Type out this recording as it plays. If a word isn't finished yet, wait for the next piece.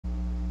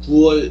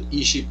9월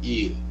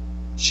 22일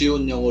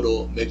쉬운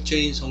영어로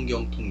맥체인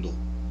성경통독.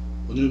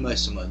 오늘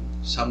말씀은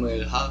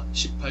사무엘하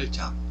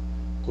 18장,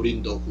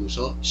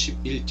 고린도후서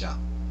 11장,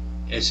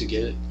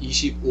 에스겔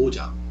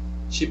 25장,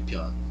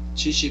 시편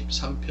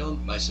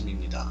 73편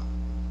말씀입니다.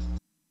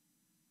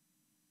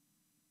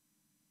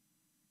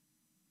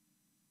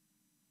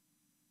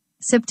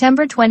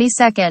 September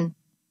 22nd.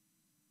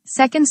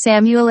 2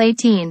 Samuel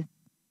 18.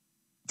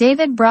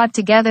 David brought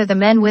together the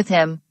men with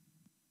him.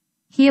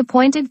 He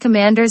appointed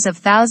commanders of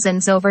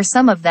thousands over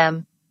some of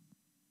them.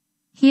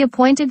 He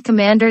appointed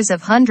commanders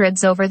of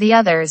hundreds over the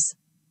others.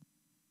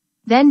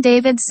 Then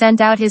David sent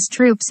out his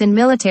troops in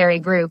military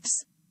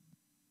groups.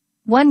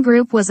 One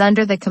group was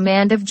under the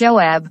command of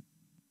Joab.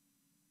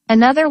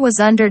 Another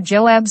was under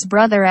Joab's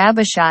brother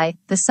Abishai,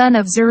 the son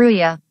of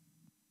Zeruiah.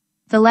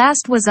 The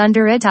last was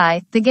under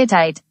Ittai, the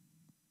Gittite.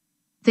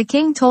 The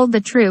king told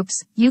the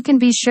troops, "You can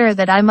be sure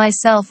that I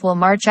myself will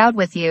march out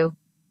with you."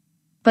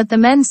 But the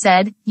men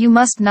said, "You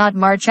must not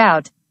march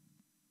out.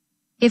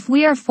 If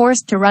we are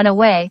forced to run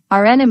away,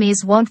 our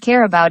enemies won't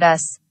care about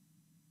us.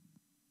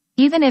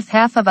 Even if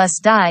half of us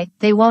die,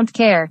 they won't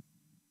care.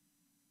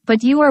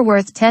 But you are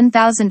worth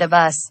 10,000 of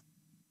us.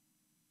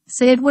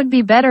 So it would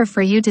be better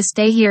for you to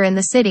stay here in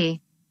the city.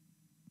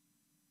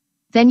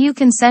 Then you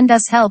can send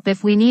us help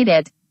if we need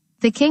it."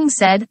 The king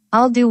said,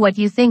 "I'll do what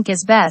you think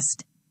is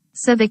best."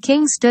 So the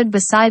king stood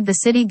beside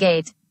the city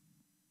gate.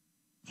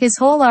 His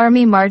whole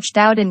army marched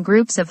out in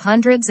groups of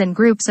hundreds and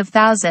groups of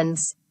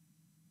thousands.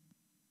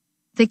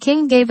 The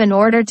king gave an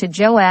order to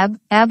Joab,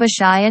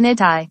 Abishai and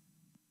Ittai.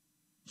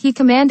 He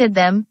commanded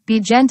them,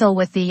 "Be gentle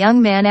with the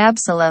young man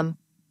Absalom.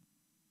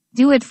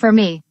 Do it for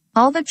me."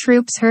 All the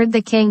troops heard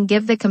the king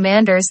give the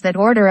commanders that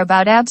order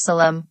about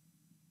Absalom.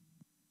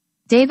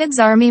 David's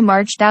army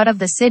marched out of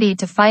the city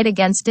to fight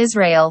against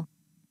Israel.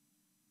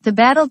 The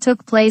battle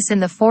took place in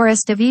the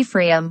forest of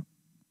Ephraim.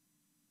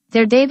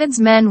 There David's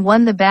men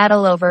won the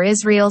battle over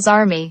Israel's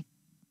army.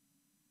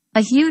 A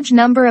huge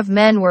number of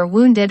men were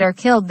wounded or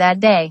killed that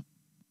day.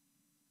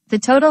 The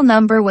total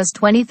number was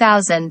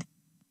 20,000.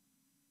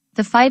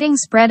 The fighting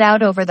spread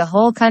out over the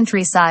whole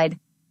countryside.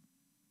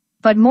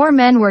 But more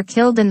men were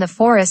killed in the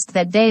forest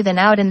that day than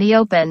out in the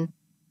open.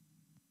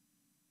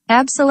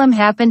 Absalom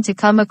happened to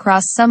come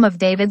across some of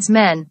David's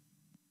men.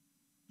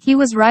 He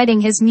was riding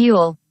his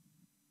mule.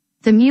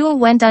 The mule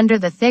went under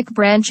the thick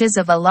branches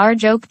of a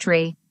large oak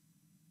tree.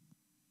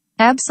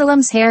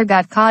 Absalom's hair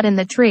got caught in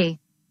the tree.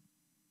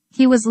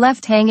 He was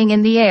left hanging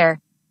in the air.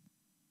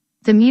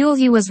 The mule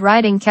he was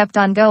riding kept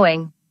on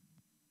going.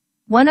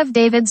 One of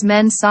David's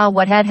men saw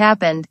what had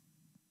happened.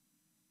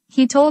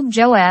 He told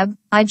Joab,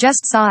 "I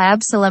just saw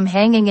Absalom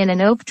hanging in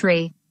an oak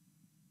tree."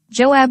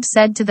 Joab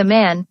said to the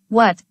man,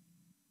 "What?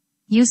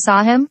 You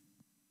saw him?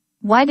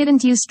 Why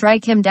didn't you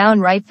strike him down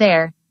right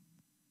there?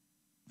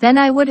 Then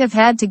I would have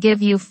had to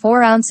give you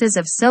 4 ounces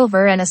of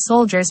silver and a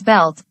soldier's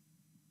belt."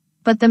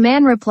 But the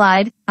man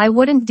replied, "I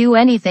wouldn't do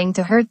anything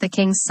to hurt the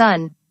king's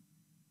son.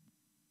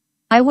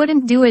 I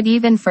wouldn't do it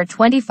even for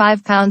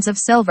 25 pounds of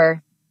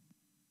silver.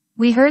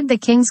 We heard the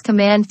king's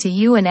command to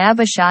you and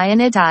Abishai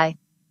and Ittai.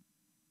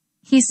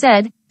 He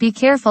said, 'Be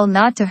careful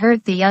not to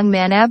hurt the young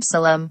man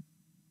Absalom.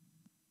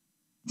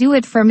 Do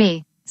it for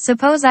me.'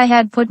 Suppose I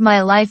had put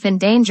my life in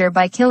danger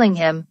by killing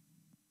him.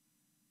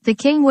 The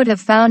king would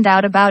have found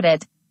out about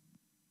it.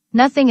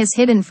 Nothing is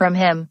hidden from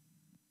him.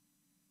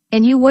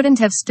 And you wouldn't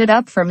have stood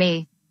up for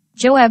me."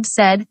 Joab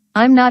said,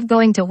 "I'm not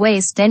going to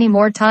waste any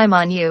more time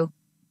on you."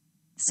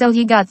 So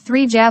he got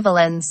 3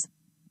 javelins.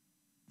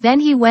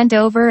 Then he went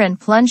over and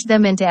plunged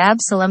them into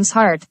Absalom's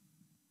heart.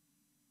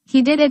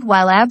 He did it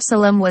while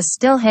Absalom was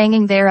still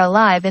hanging there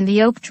alive in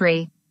the oak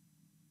tree.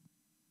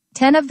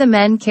 10 of the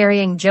men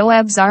carrying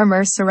Joab's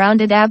armor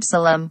surrounded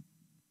Absalom.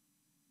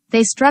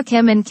 They struck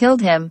him and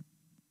killed him.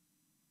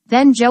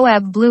 Then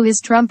Joab blew his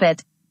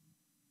trumpet.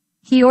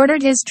 He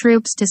ordered his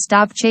troops to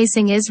stop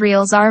chasing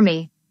Israel's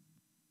army.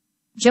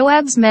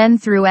 Joab's men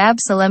threw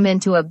Absalom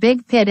into a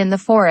big pit in the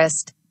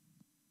forest.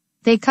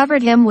 They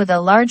covered him with a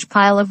large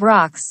pile of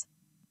rocks.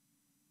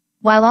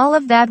 While all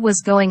of that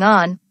was going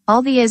on,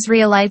 all the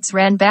Israelites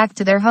ran back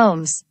to their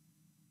homes.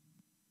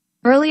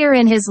 Earlier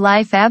in his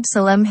life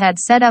Absalom had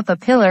set up a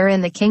pillar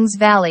in the king's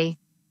valley.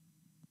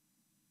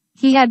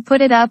 He had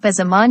put it up as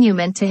a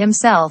monument to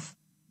himself.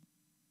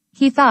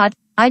 He thought,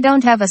 "I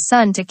don't have a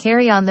son to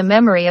carry on the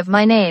memory of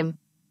my name."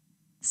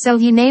 So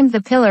he named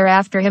the pillar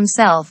after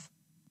himself.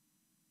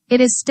 It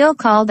is still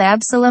called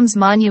Absalom's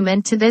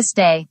monument to this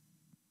day.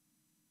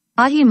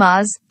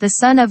 Ahimaaz, the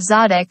son of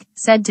Zadok,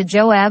 said to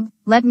Joab,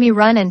 "Let me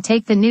run and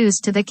take the news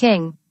to the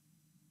king.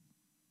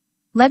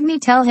 Let me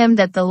tell him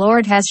that the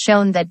Lord has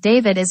shown that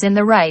David is in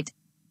the right.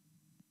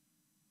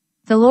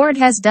 The Lord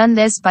has done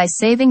this by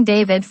saving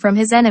David from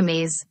his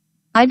enemies."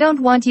 "I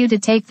don't want you to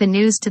take the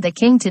news to the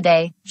king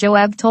today,"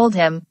 Joab told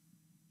him.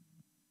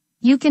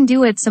 "You can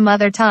do it some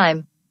other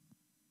time.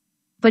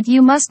 But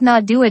you must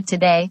not do it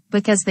today,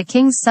 because the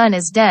king's son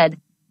is dead."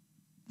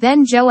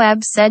 Then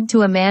Joab said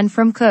to a man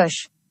from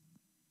Cush,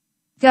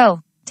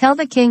 "Go, tell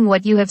the king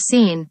what you have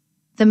seen."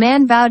 The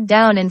man bowed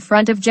down in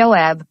front of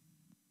Joab.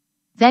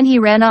 Then he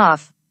ran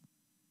off.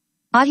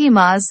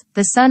 Ahimaaz,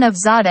 the son of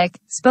Zadok,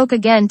 spoke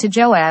again to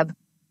Joab.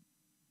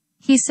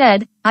 He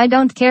said, I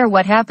don't care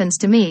what happens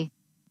to me.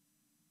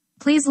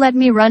 Please let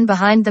me run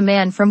behind the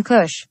man from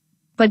Cush.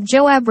 But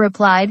Joab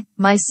replied,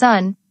 My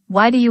son,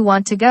 why do you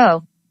want to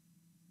go?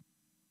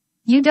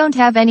 You don't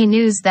have any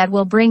news that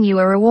will bring you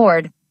a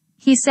reward.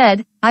 He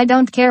said, I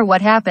don't care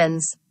what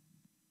happens.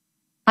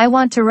 I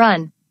want to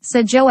run.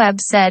 So Joab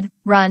said,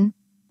 Run.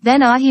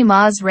 Then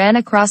Ahimaaz ran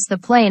across the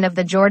plain of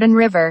the Jordan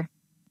River.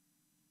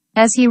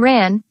 As he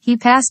ran, he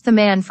passed the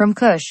man from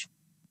Cush.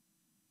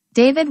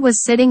 David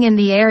was sitting in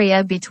the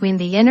area between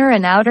the inner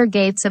and outer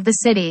gates of the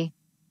city.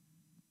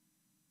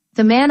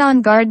 The man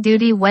on guard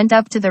duty went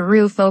up to the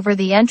roof over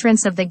the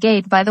entrance of the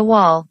gate by the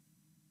wall.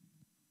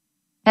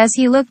 As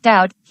he looked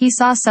out, he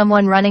saw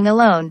someone running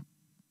alone.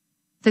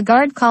 The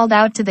guard called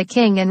out to the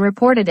king and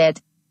reported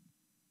it.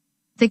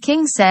 The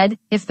king said,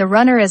 If the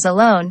runner is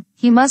alone,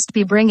 he must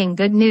be bringing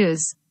good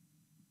news.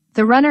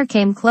 The runner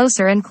came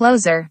closer and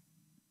closer.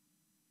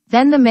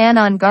 Then the man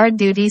on guard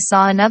duty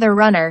saw another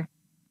runner.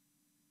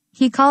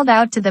 He called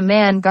out to the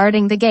man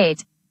guarding the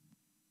gate.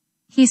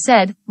 He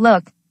said,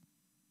 Look.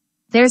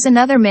 There's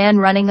another man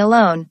running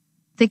alone.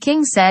 The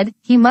king said,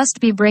 He must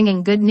be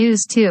bringing good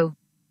news too.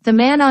 The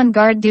man on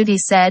guard duty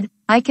said,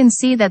 I can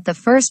see that the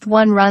first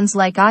one runs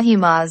like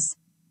Ahimaaz,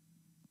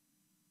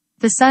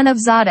 the son of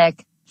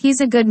Zadok.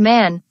 He's a good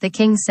man, the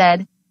king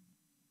said.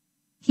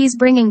 He's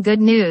bringing good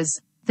news.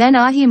 Then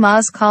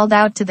Ahimaaz called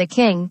out to the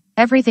king,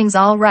 Everything's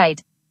all right.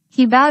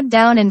 He bowed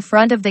down in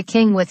front of the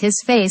king with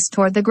his face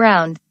toward the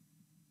ground.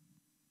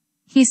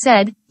 He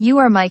said, You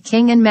are my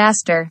king and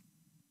master.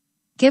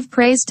 Give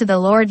praise to the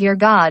Lord your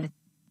God.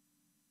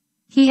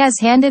 He has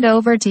handed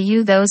over to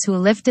you those who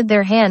lifted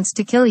their hands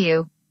to kill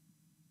you.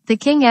 The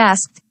king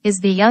asked, Is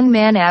the young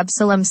man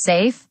Absalom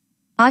safe?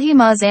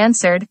 Ahimaaz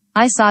answered,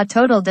 I saw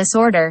total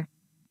disorder.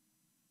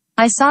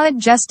 I saw it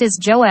just as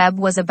Joab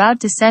was about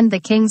to send the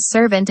king's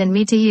servant and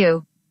me to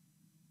you.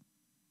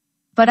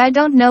 But I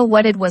don't know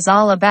what it was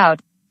all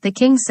about. The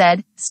king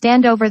said,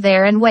 Stand over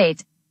there and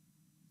wait.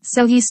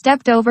 So he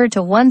stepped over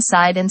to one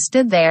side and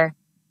stood there.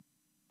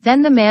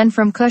 Then the man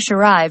from Cush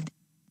arrived.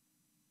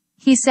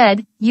 He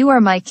said, You are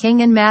my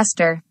king and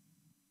master.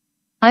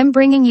 I'm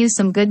bringing you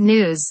some good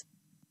news.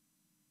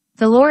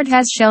 The Lord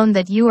has shown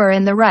that you are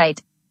in the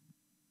right.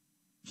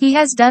 He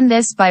has done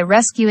this by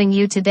rescuing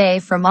you today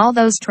from all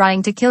those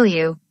trying to kill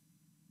you.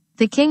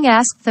 The king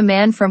asked the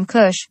man from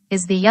Cush,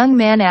 Is the young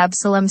man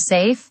Absalom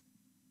safe?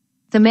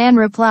 The man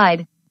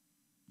replied,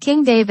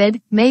 King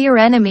David, may your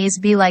enemies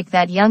be like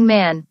that young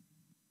man.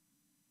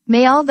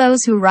 May all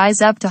those who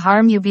rise up to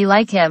harm you be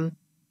like him.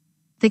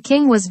 The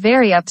king was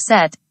very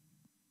upset.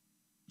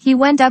 He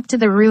went up to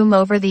the room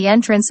over the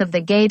entrance of the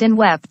gate and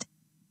wept.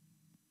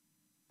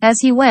 As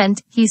he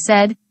went, he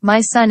said,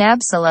 My son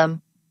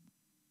Absalom.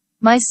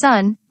 My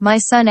son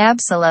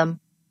Absalom.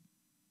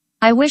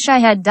 I wish I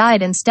had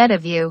died instead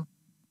of you.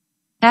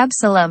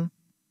 Absalom.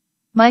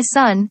 My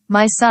son.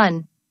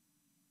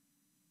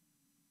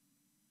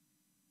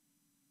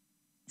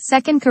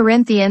 2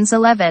 Corinthians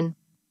 11.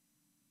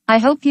 I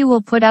hope you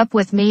will put up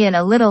with me in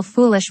a little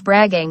foolish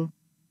bragging.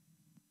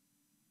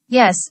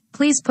 Yes,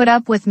 please put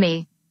up with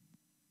me.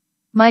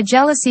 My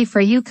jealousy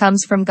for you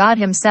comes from God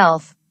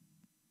Himself.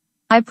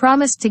 I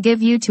promised to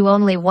give you to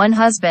only one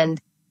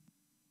husband.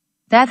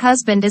 That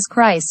husband is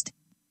Christ.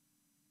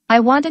 I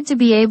wanted to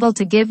be able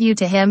to give you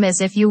to Him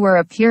as if you were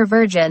a pure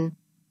virgin.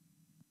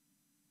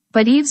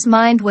 But Eve's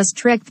mind was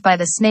tricked by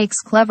the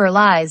snake's clever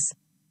lies.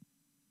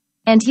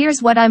 And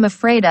here's what I'm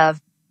afraid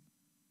of.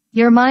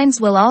 Your minds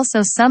will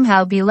also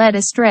somehow be led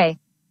astray.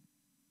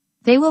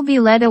 They will be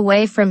led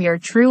away from your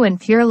true and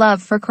pure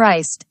love for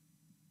Christ.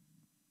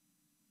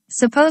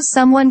 Suppose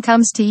someone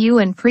comes to you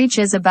and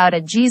preaches about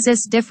a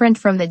Jesus different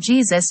from the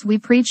Jesus we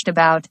preached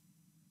about.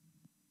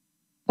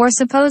 Or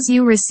suppose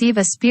you receive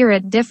a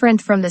spirit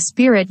different from the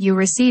spirit you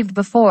received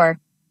before.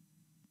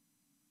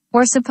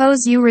 Or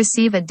suppose you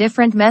receive a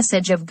different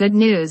message of good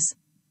news.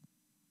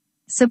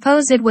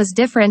 Suppose it was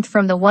different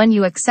from the one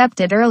you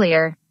accepted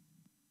earlier.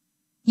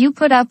 You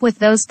put up with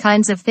those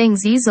kinds of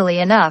things easily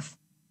enough.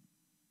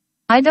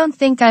 I don't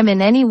think I'm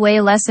in any way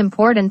less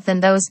important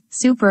than those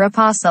super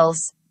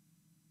apostles.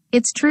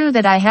 It's true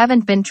that I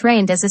haven't been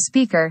trained as a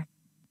speaker.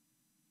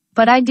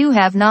 But I do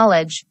have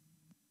knowledge.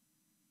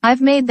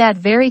 I've made that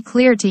very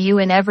clear to you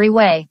in every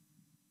way.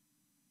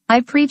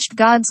 I preached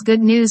God's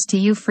good news to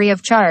you free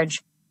of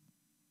charge.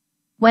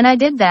 When I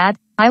did that,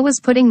 I was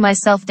putting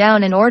myself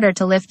down in order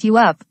to lift you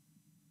up.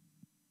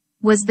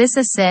 Was this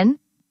a sin?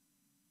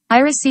 I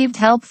received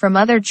help from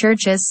other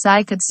churches so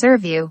I could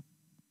serve you.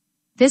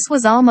 This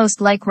was almost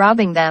like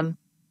robbing them.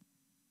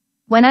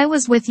 When I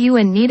was with you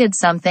and needed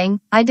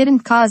something, I didn't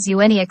cause you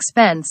any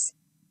expense.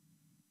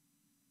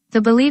 The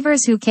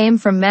believers who came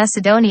from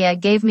Macedonia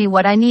gave me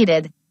what I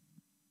needed.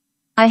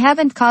 I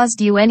haven't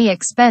caused you any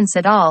expense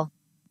at all.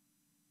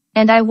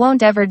 And I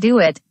won't ever do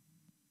it.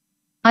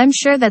 I'm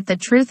sure that the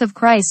truth of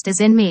Christ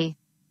is in me.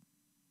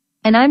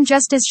 And I'm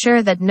just as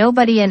sure that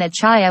nobody in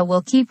Achaia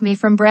will keep me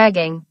from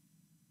bragging.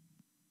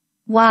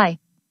 Why?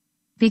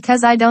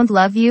 Because I don't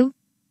love you?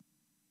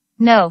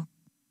 No.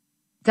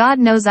 God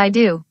knows I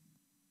do.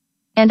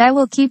 And I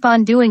will keep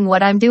on doing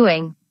what I'm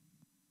doing.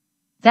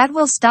 That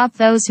will stop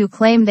those who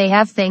claim they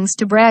have things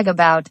to brag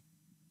about.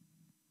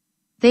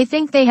 They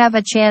think they have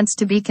a chance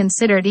to be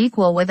considered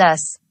equal with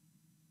us.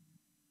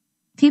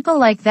 People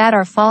like that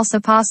are false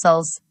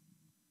apostles.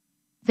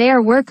 They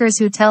are workers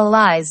who tell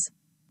lies.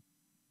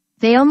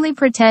 They only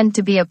pretend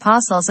to be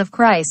apostles of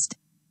Christ.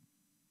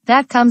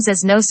 That comes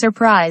as no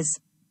surprise.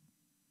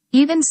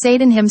 Even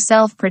Satan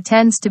himself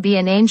pretends to be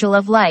an angel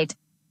of light.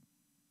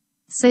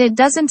 So it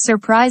doesn't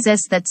surprise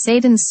us that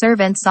Satan's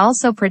servants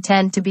also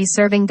pretend to be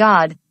serving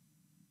God.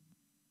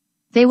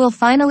 They will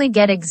finally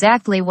get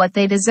exactly what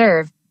they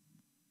deserve.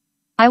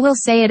 I will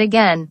say it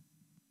again.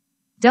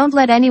 Don't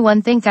let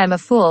anyone think I'm a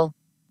fool.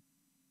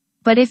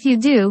 But if you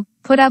do,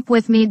 put up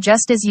with me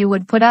just as you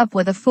would put up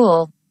with a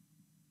fool.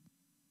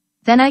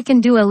 Then I can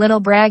do a little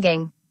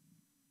bragging.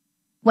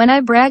 When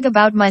I brag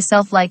about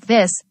myself like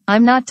this,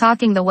 I'm not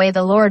talking the way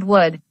the Lord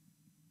would.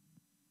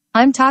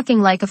 I'm talking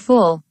like a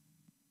fool.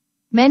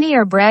 Many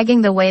are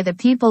bragging the way the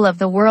people of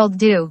the world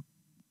do.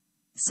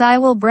 So I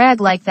will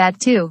brag like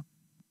that too.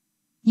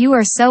 You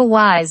are so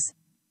wise.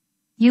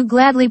 You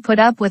gladly put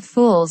up with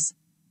fools.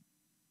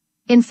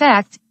 In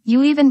fact,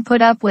 you even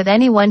put up with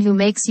anyone who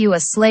makes you a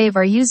slave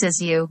or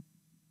uses you.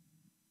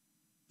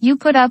 You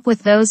put up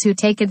with those who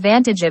take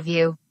advantage of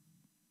you.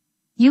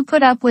 You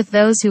put up with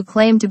those who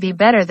claim to be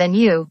better than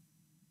you.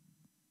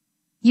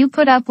 You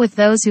put up with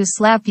those who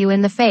slap you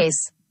in the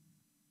face.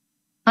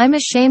 I'm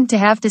ashamed to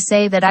have to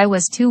say that I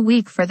was too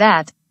weak for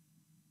that.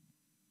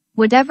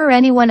 Whatever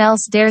anyone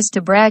else dares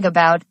to brag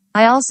about,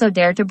 I also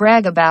dare to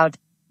brag about.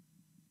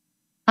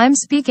 I'm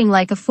speaking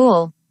like a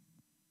fool.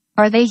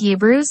 Are they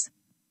Hebrews?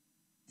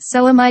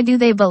 So am I. Do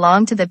they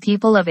belong to the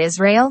people of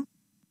Israel?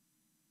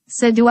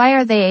 So do I.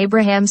 Are they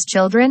Abraham's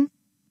children?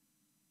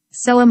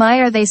 So am I.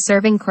 Are they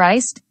serving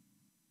Christ?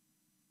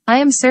 I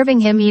am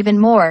serving him even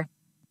more.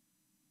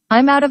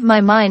 I'm out of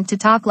my mind to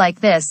talk like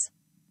this.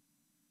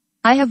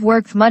 I have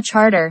worked much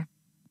harder.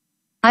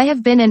 I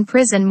have been in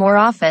prison more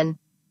often.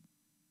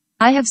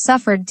 I have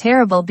suffered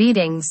terrible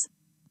beatings.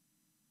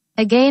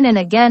 Again and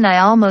again I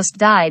almost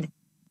died.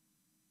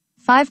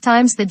 5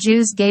 times the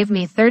Jews gave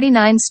me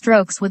 39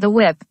 strokes with a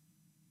whip.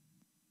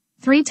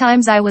 3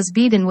 times I was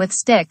beaten with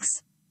sticks.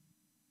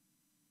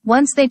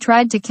 Once they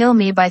tried to kill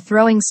me by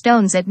throwing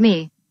stones at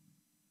me.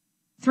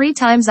 3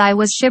 times I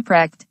was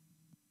shipwrecked.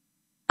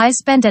 I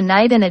spent a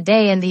night and a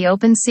day in the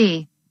open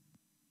sea.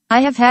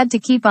 I have had to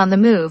keep on the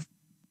move.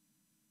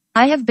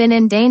 I have been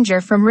in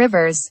danger from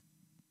rivers.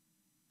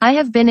 I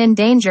have been in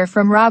danger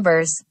from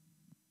robbers.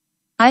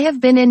 I have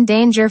been in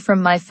danger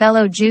from my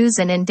fellow Jews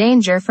and in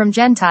danger from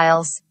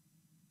Gentiles.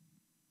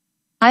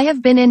 I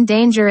have been in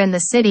danger in the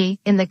city,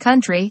 in the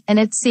country, and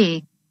at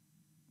sea.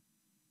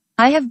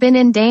 I have been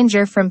in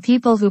danger from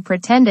people who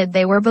pretended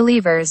they were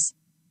believers.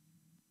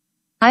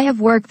 I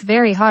have worked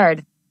very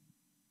hard.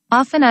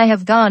 Often I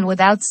have gone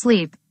without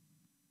sleep.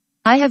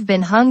 I have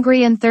been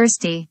hungry and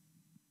thirsty.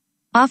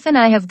 Often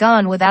I have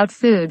gone without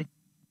food.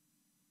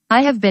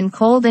 I have been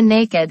cold and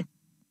naked.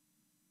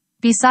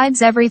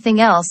 Besides everything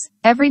else,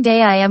 every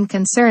day I am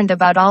concerned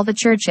about all the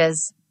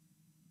churches.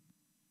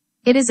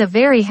 It is a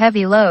very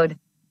heavy load.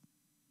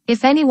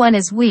 If anyone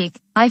is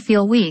weak, I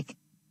feel weak.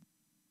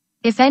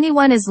 If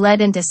anyone is led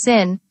into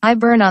sin, I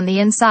burn on the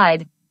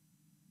inside.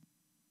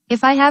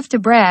 If I have to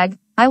brag,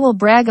 I will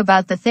brag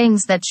about the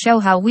things that show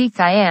how weak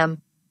I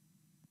am.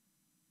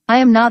 I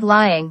am not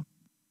lying.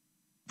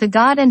 The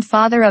God and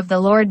Father of the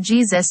Lord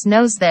Jesus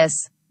knows this.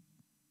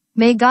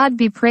 May God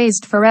be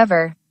praised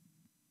forever.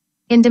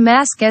 In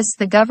Damascus,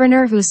 the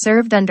governor who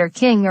served under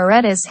King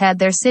Aretas had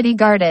their city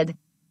guarded.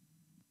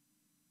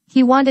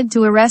 He wanted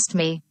to arrest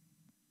me.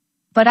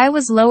 But I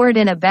was lowered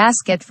in a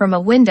basket from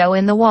a window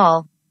in the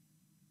wall.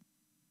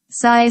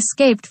 So I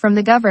escaped from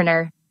the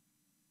governor.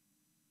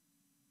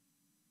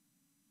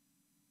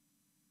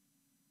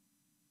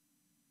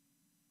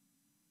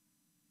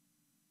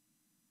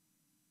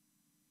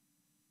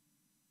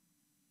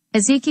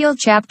 Ezekiel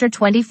chapter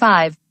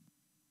 25.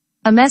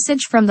 A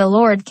message from the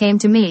Lord came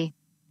to me.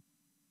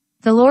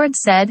 The Lord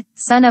said,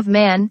 Son of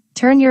man,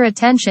 turn your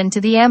attention to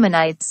the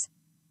Ammonites.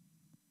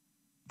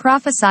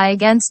 Prophesy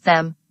against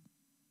them.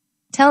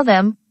 Tell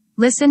them,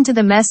 listen to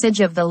the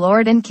message of the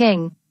Lord and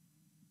King.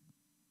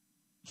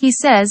 He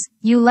says,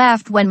 you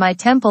laughed when my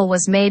temple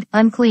was made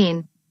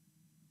unclean.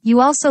 You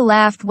also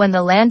laughed when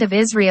the land of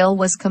Israel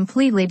was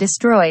completely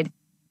destroyed.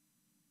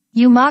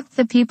 You mocked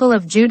the people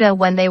of Judah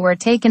when they were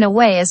taken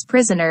away as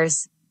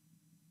prisoners.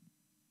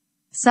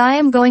 So I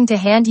am going to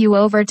hand you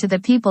over to the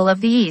people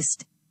of the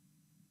east.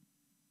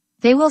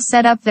 They will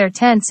set up their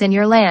tents in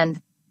your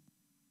land.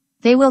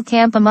 They will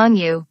camp among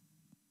you.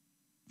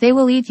 They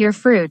will eat your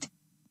fruit.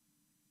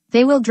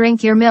 They will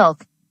drink your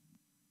milk.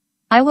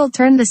 I will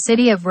turn the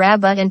city of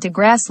Rabbah into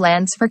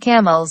grasslands for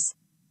camels.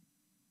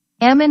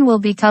 Ammon will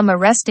become a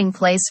resting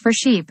place for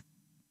sheep.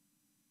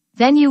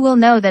 Then you will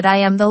know that I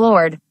am the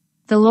Lord.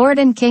 The Lord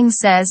and King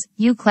says,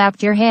 you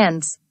clapped your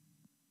hands.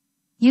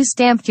 You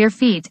stamped your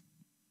feet.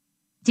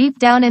 Deep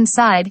down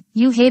inside,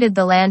 you hated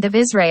the land of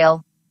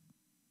Israel.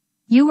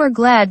 You were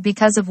glad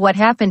because of what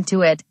happened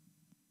to it.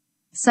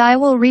 So I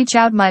will reach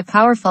out my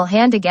powerful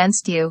hand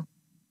against you.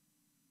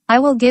 I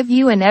will give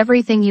you and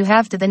everything you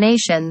have to the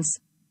nations.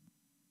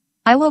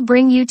 I will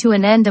bring you to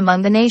an end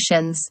among the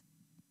nations.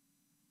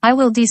 I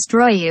will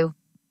destroy you.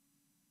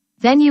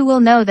 Then you will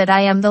know that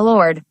I am the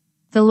Lord.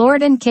 The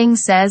Lord and King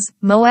says,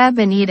 Moab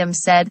and Edom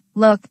said,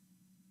 Look,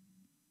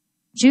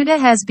 Judah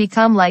has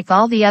become like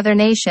all the other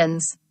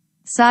nations.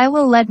 So I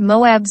will let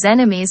Moab's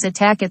enemies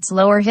attack its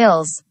lower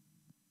hills.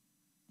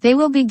 They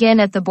will begin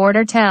at the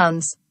border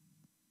towns.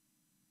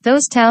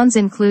 Those towns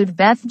include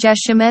Beth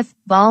Jeshimoth,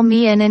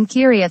 Baal-meon and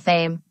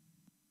Kiriathaim.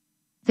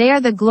 They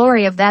are the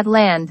glory of that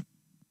land.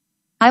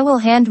 I will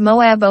hand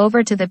Moab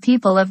over to the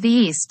people of the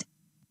east.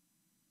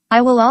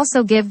 I will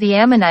also give the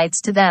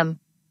Ammonites to them.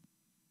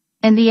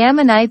 And the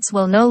Ammonites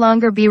will no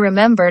longer be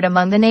remembered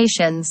among the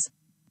nations.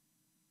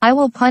 I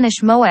will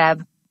punish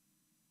Moab.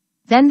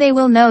 Then they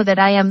will know that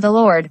I am the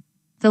Lord.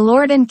 The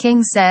Lord and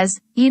King says,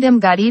 Edom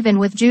got even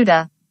with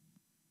Judah.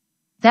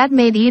 That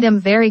made Edom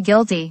very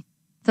guilty.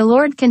 The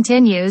Lord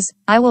continues,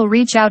 I will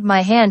reach out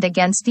my hand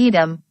against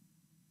Edom.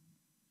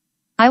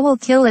 I will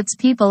kill its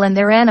people and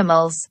their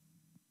animals.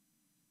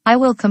 I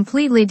will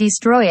completely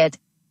destroy it.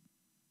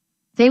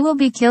 They will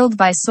be killed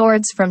by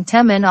swords from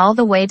Teman all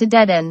the way to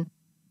Dedan.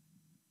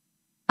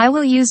 I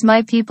will use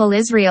my people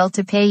Israel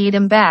to pay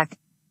Edom back.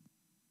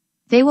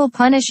 They will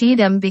punish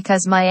Edom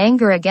because my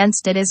anger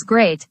against it is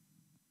great.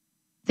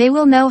 They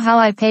will know how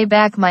I pay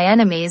back my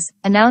enemies,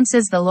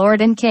 announces the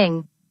Lord and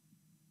King.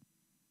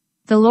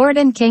 The Lord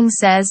and King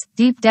says,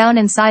 deep down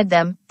inside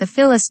them, the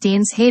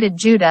Philistines hated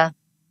Judah.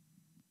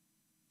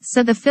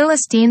 So the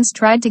Philistines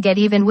tried to get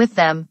even with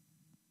them.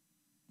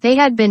 They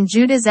had been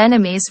Judah's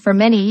enemies for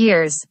many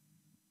years.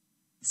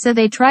 So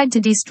they tried to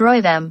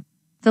destroy them.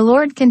 The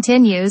Lord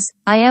continues,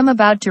 I am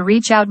about to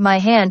reach out my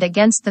hand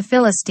against the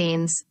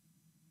Philistines.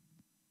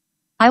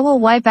 I will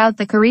wipe out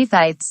the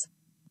Kerethites.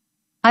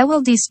 I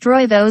will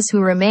destroy those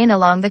who remain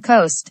along the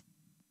coast.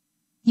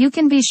 You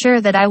can be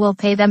sure that I will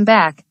pay them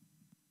back.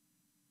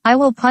 I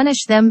will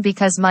punish them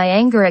because my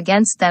anger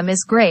against them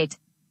is great.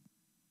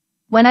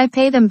 When I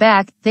pay them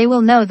back, they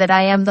will know that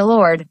I am the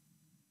Lord.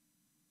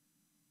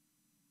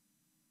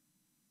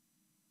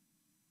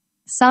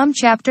 Psalm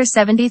chapter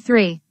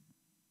 73.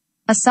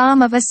 A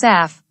psalm of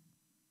Asaph.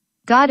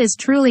 God is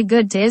truly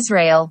good to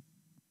Israel.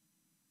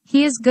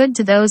 He is good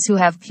to those who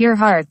have pure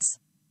hearts.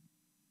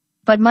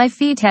 But my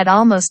feet had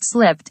almost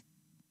slipped.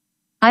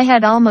 I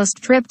had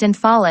almost tripped and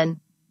fallen.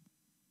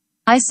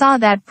 I saw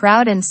that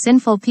proud and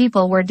sinful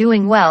people were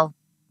doing well.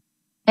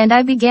 And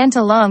I began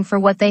to long for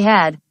what they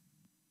had.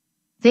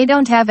 They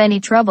don't have any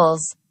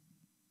troubles.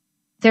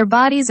 Their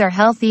bodies are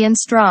healthy and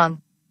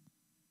strong.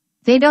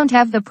 They don't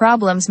have the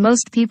problems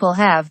most people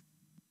have.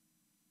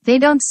 They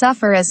don't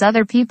suffer as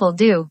other people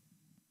do.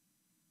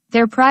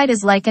 Their pride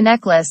is like a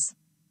necklace.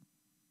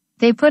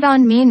 They put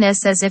on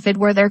meanness as if it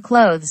were their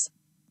clothes.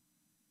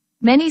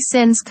 Many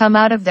sins come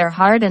out of their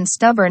hard and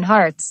stubborn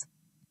hearts.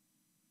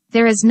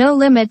 There is no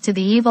limit to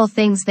the evil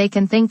things they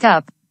can think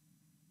up.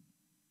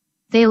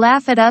 They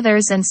laugh at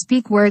others and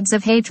speak words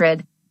of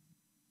hatred.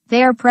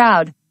 They are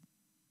proud.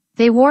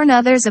 They warn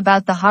others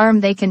about the harm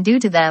they can do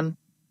to them.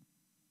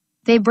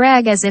 They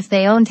brag as if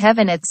they owned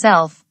heaven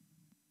itself.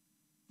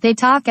 They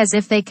talk as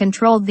if they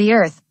controlled the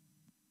earth.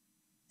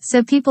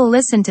 So people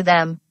listen to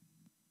them.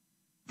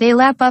 They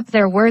lap up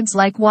their words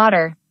like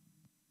water.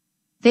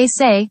 They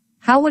say,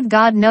 how would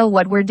God know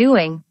what we're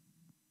doing?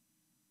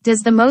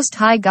 Does the Most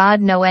High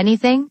God know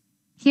anything?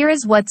 Here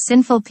is what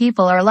sinful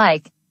people are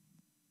like.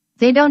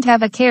 They don't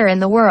have a care in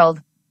the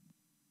world.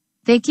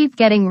 They keep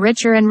getting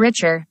richer and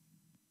richer.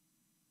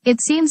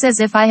 It seems as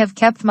if I have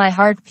kept my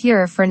heart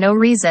pure for no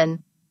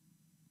reason.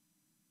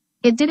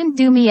 It didn't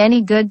do me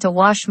any good to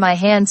wash my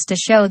hands to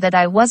show that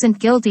I wasn't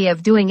guilty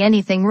of doing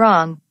anything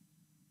wrong.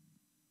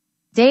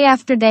 Day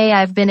after day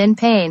I've been in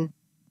pain.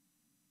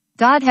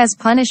 God has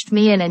punished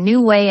me in a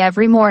new way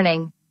every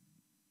morning.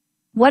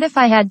 What if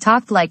I had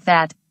talked like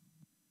that?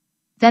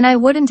 Then I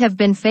wouldn't have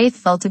been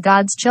faithful to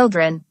God's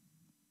children.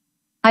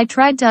 I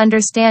tried to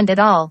understand it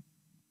all.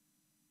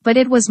 But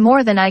it was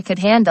more than I could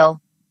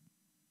handle.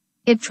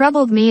 It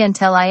troubled me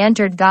until I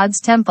entered God's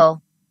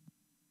temple.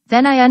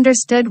 Then I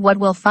understood what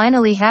will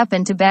finally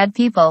happen to bad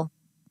people.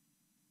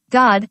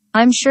 God,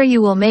 I'm sure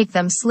you will make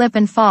them slip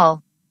and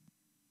fall.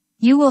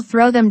 You will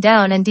throw them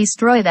down and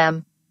destroy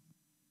them.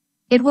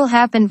 It will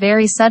happen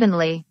very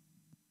suddenly.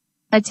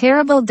 A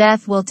terrible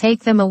death will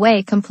take them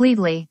away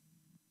completely.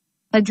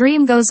 A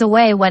dream goes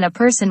away when a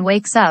person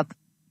wakes up.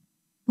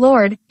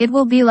 Lord, it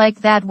will be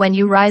like that when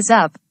you rise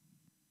up.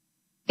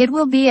 It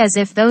will be as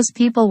if those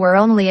people were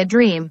only a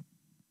dream.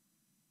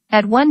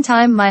 At one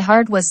time my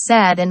heart was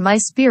sad and my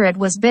spirit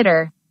was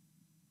bitter.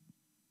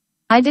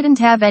 I didn't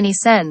have any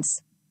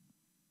sense.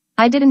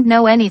 I didn't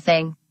know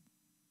anything.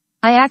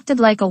 I acted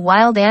like a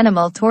wild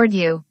animal toward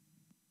you.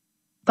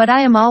 But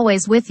I am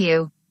always with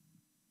you.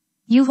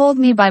 You hold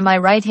me by my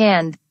right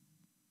hand.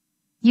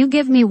 You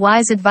give me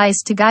wise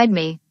advice to guide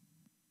me.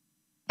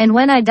 And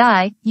when I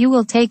die, you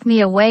will take me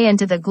away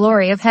into the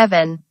glory of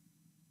heaven.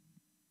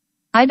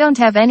 I don't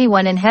have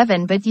anyone in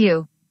heaven but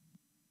you.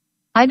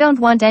 I don't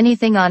want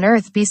anything on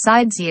earth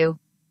besides you.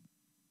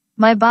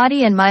 My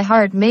body and my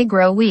heart may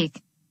grow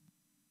weak.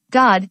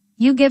 God,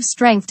 you give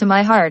strength to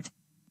my heart.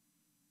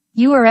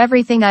 You are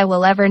everything I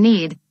will ever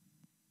need.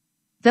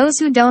 Those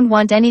who don't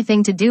want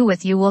anything to do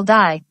with you will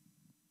die.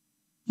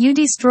 You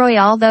destroy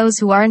all those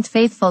who aren't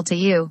faithful to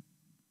you.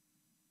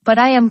 But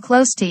I am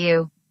close to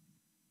you.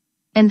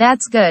 And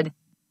that's good.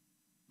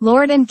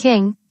 Lord and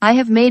King, I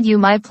have made you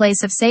my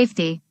place of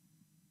safety.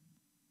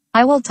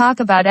 I will talk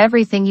about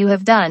everything you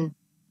have done.